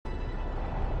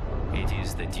It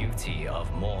is the duty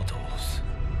of mortals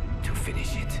to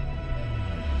finish it.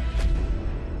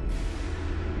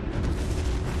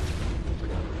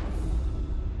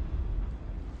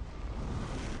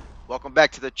 Welcome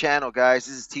back to the channel, guys.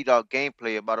 This is T-Dog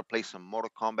Gameplay, about to play some Mortal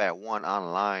Kombat 1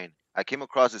 online. I came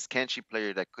across this Kenshi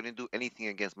player that couldn't do anything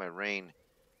against my Rain.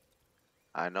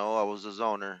 I know I was a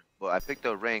zoner, but I picked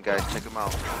up Rain, guys. Check him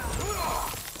out.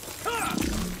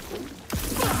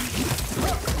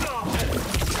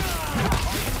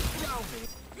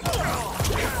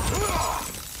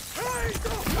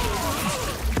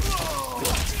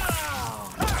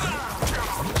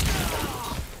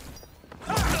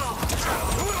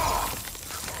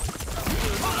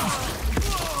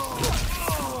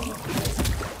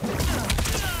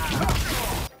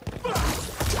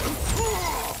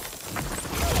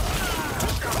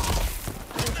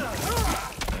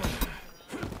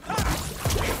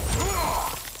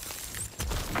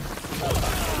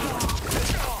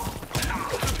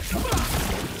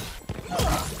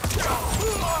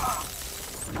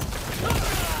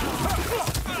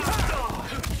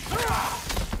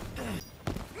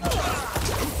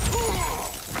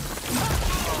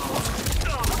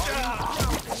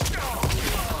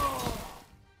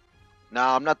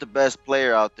 Now, I'm not the best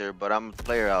player out there, but I'm a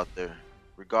player out there.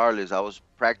 Regardless, I was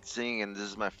practicing, and this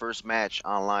is my first match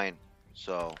online.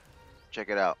 So, check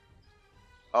it out.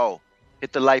 Oh,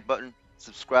 hit the like button,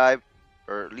 subscribe,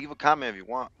 or leave a comment if you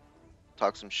want.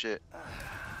 Talk some shit.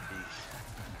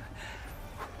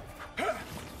 Peace.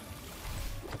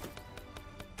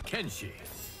 Kenshi.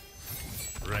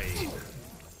 Rain.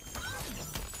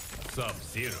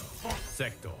 SUB-ZERO.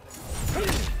 Sector.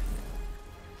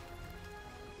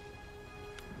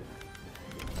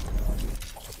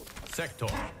 Sector.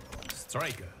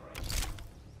 Striker.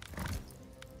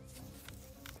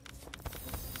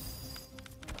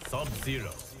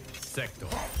 SUB-ZERO. Sector.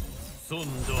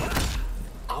 Sundo.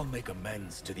 I'll make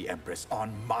amends to the Empress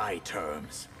on my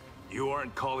terms. You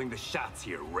aren't calling the shots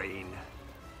here, Rain.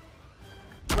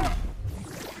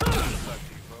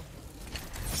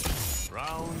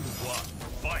 Round one.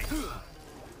 Fight.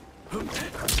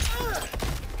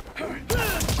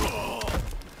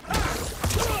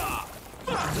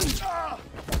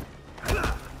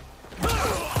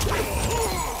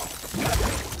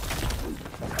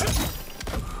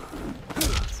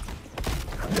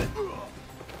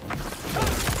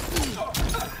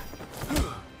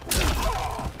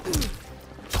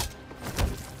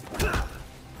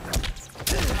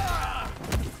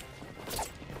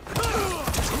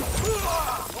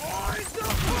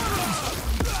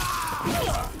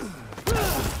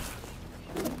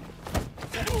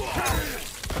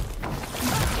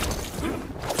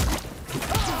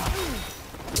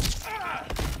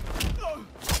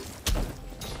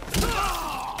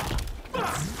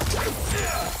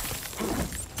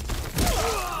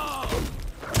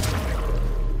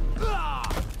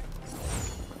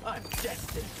 I'm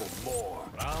destined for more.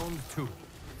 Round two.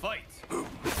 Fight.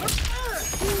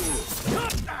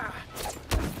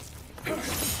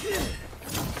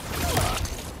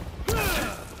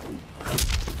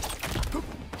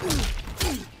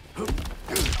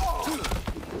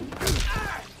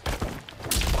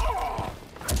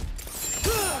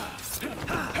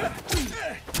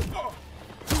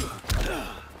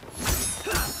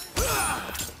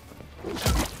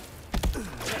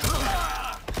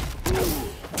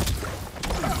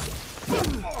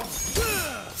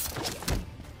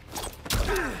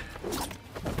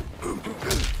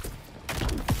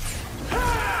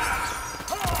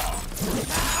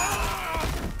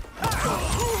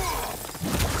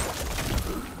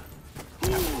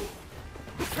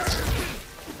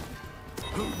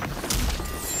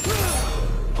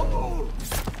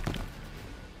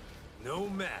 No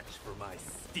match for my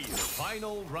steel.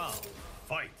 Final round.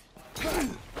 Fight.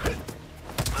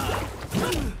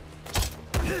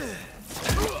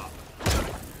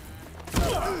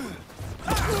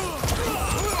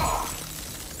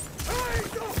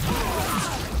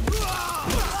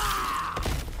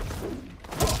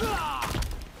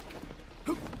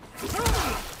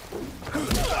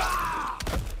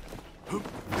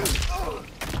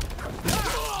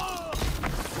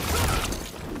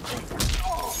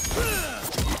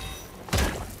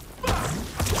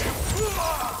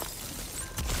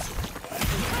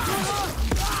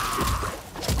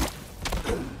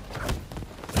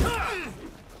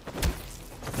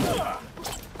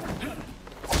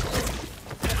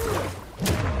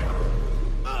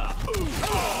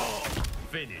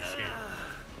 Finish him.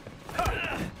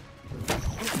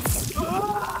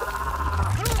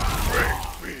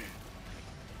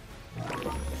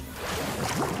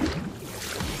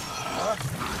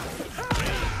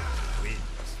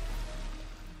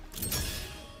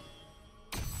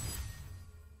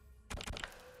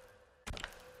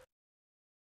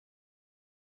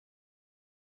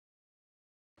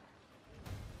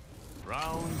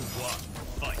 one,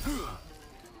 fight.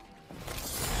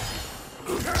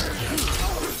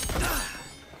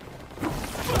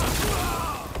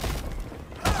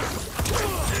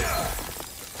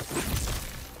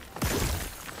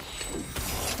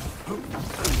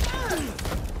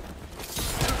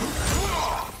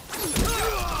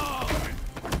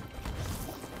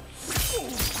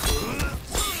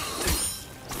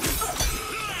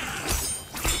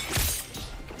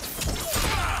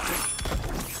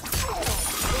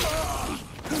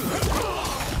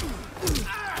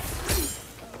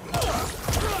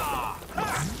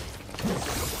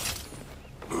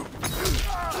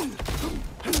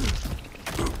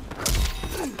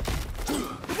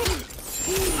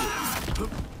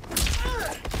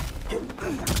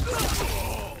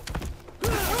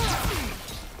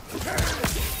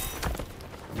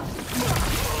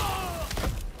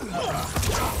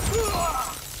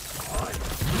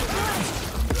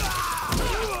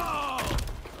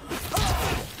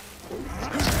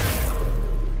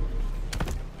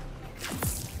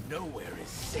 Nowhere is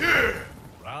safe.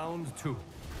 Round two,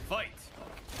 fight.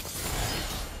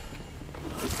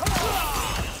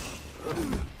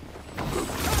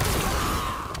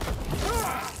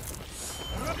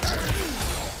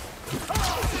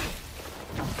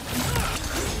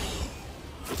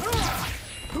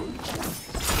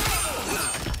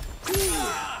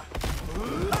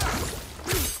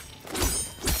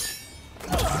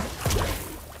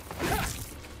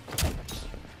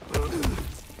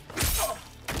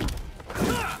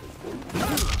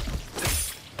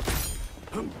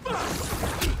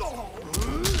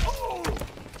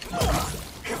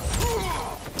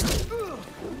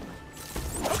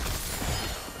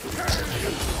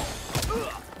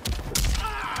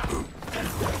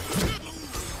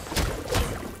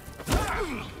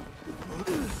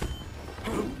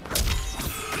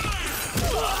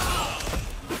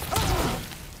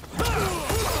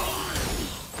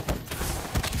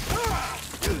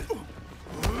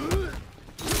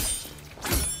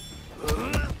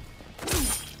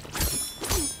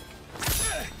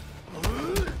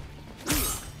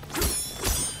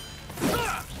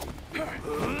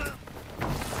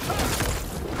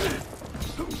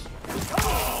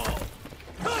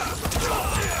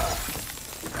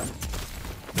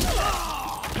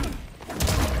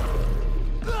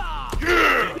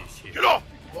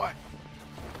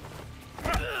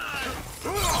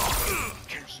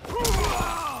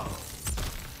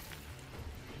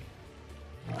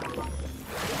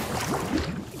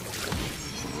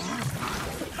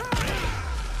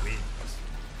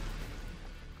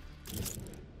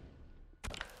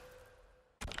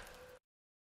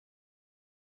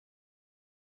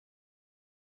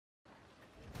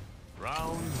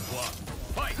 Round one,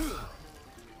 fight!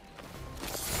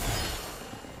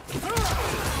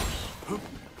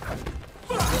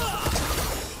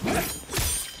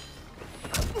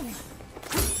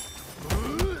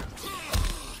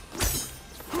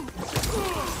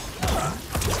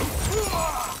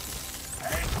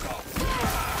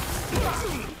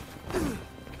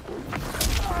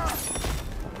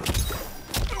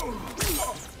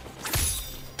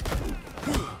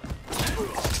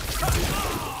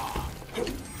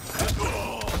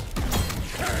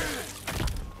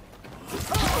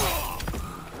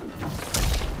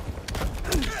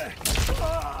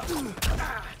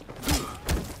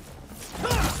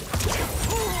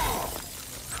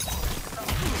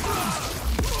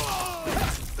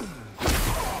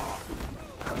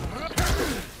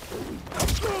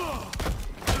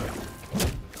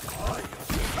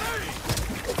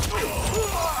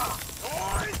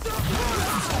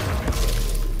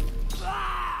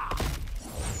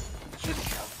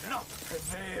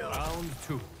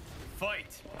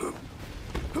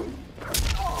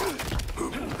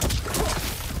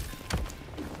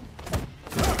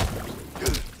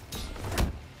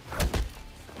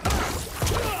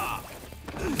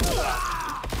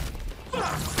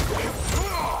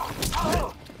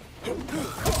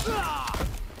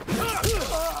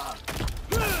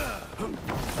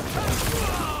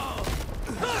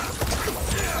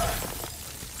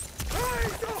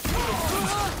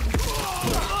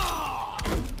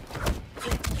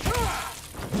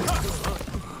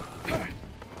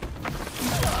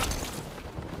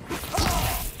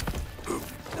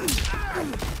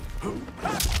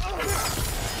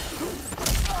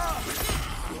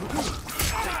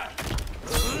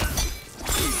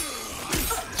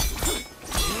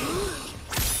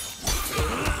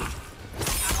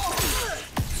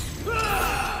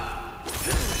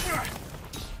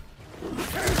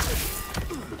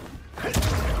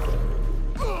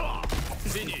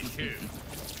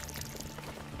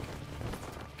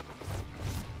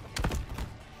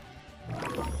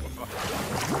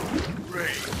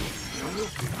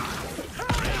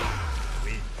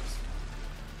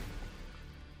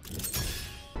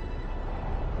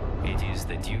 is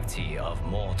the duty of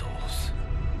mortals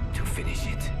to finish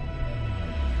it.